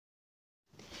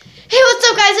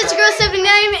guys, it's Girl 79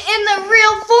 in the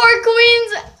real Four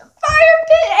Queens fire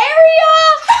pit area.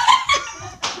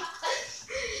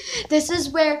 This is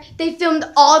where they filmed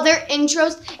all their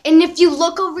intros, and if you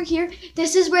look over here,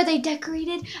 this is where they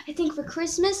decorated, I think, for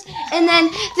Christmas. And then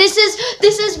this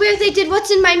is where they did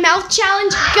What's in My Mouth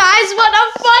challenge. Guys, what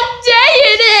a fun day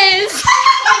it is!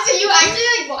 So you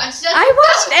actually watched it? I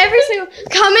watched every single,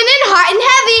 coming in hot and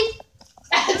heavy.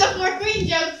 That's a Four Queen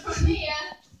joke from Mia.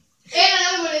 And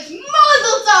another one is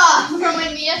Mazel Tov from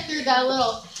when Mia threw that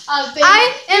little thing.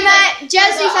 I am at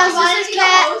Jesse's house. This is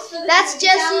Kat. That's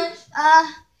Jesse.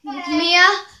 Mia,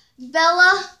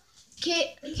 Bella,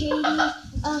 Katie.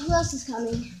 Who else is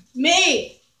coming?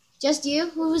 Me. Just you?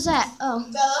 Who was that? Oh.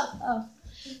 Bella. Oh.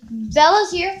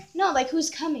 Bella's here? No, like who's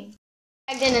coming?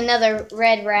 I did another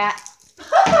red rat.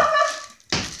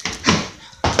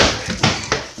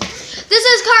 This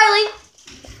is Carly.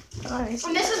 Nice.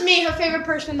 And this is me, her favorite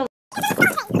person in the world.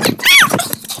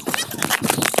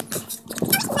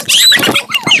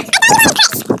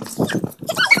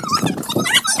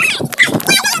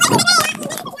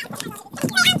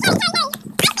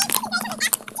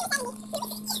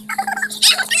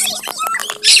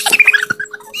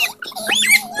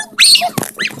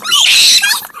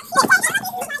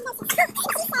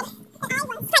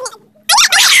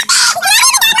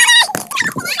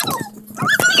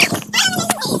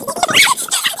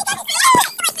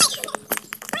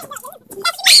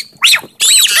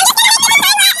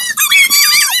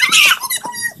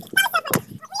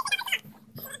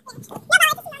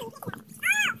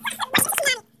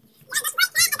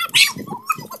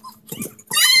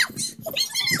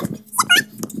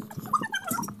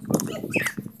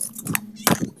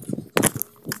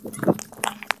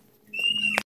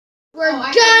 We're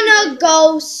gonna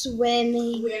go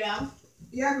swimming. Weirdo.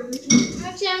 Yeah,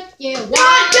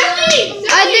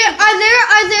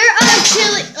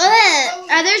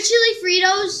 Are there chili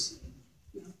Fritos?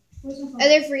 Are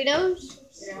there Fritos?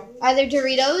 Are there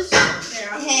Doritos?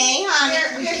 Hey,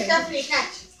 honey. Here's Stephanie,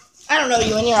 catch. I don't know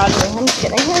you and you're ugly. I'm just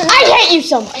kidding. I hate you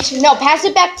so much. No, pass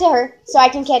it back to her so I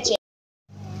can catch it.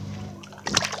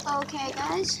 Okay,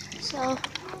 guys. So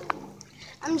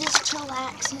I'm just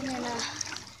chillaxing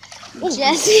in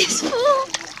Jesse's pool.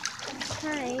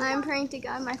 Hi. I'm praying to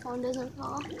God my phone doesn't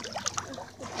fall.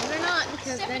 Better not,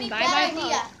 because then bye-bye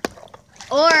phone.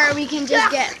 Or we can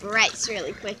just get rice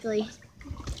really quickly.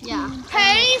 Yeah.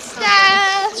 Hey,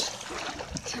 Steph!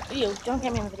 You, don't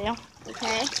get me in the video.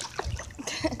 Okay.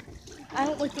 I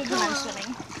don't look good when I'm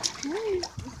swimming.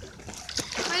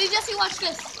 Ready, Jesse? Watch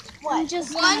this. What?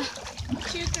 Just 1,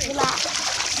 2, 3. relax.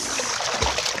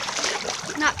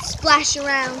 Not splash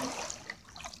around.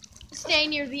 Stay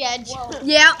near the edge.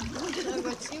 Yeah.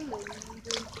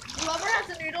 Whoever has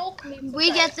a noodle,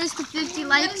 We get this to 50 you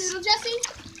likes. have a noodle, Jesse?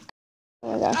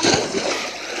 Oh my gosh.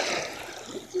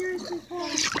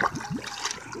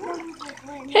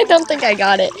 I don't think I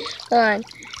got it. Hold on.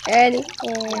 Ready?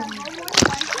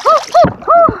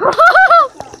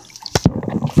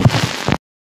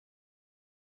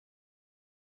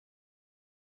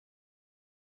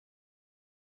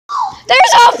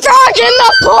 There's a frog in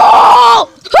the pool!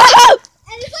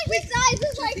 And it's like the size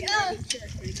is like,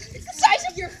 it's the size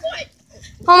of your foot.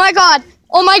 Oh my god.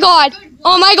 Oh my god.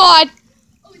 Oh my god.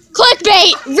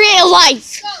 Clickbait. Real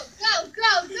life. Go, go,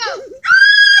 go, go.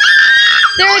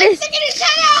 There it is. Sticking his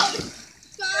head out.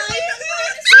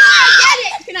 I get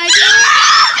it. Can I do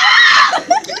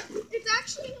it? It's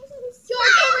actually,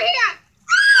 George, over here.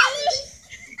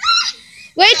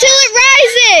 Wait till it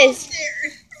rises.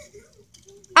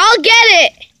 I'll get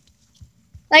it.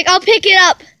 Like, I'll pick it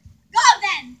up. Go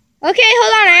then. Okay,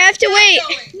 hold on. I have to wait.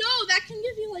 No, that can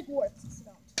give you like warts.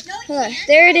 No, Hold on.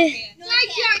 There it is. No, I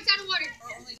can't. It's out of water.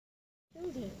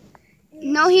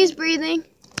 No, he's breathing.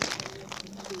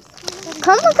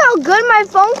 Come look how good my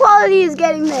phone quality is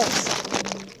getting this.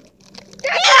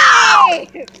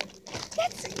 Yay!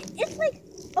 It's like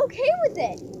okay with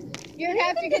it. You're gonna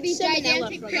have to get these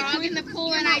gigantic frog in the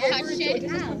pool and I touched it.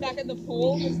 Back in the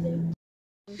pool.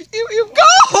 You go!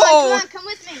 Come on, come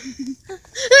with me.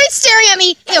 He's staring at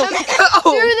me. Ew.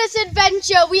 Through this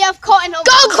adventure, we have caught an Go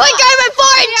quicker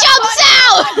before it jumps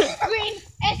out! green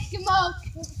Eskimo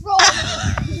frog.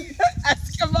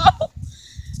 Eskimo.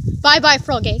 Bye-bye,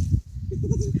 froggy.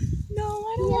 No,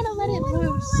 I don't want to let it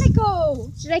loose. Let it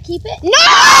go. Should I keep it? No!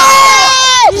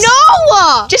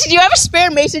 No! Jesse, do you have a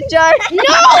spare mason jar? No,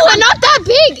 not that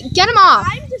big. Get him off.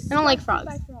 I don't like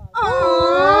frogs.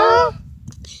 Aww.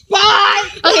 Bye!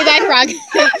 Okay, bye, frog.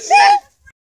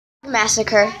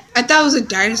 Massacre. I thought it was a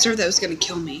dinosaur that was gonna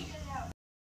kill me.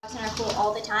 In our pool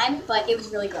all the time, but it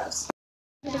was really gross.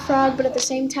 A frog, but at the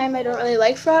same time, I don't really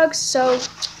like frogs, so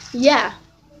yeah.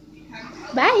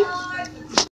 Bye.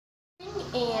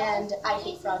 And I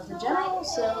hate frogs in general,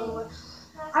 so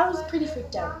I was pretty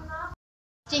freaked out.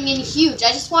 And huge.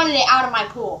 I just wanted it out of my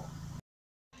pool.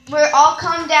 We're all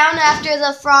calmed down after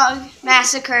the frog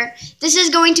massacre. This is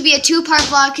going to be a 2-part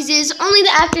vlog because it is only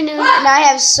the afternoon and I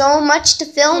have so much to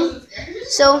film.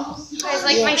 So, Guys,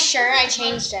 like my shirt, I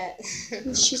changed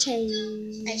it. she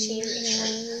changed. I changed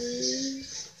it.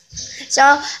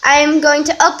 So I'm going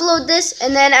to upload this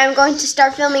and then I'm going to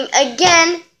start filming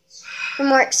again for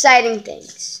more exciting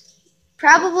things.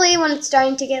 Probably when it's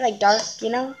starting to get like dark, you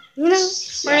know. We're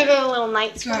gonna go a little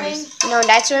night swimming. Guys,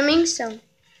 Night swimming. So.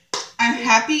 I'm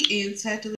happy and sad to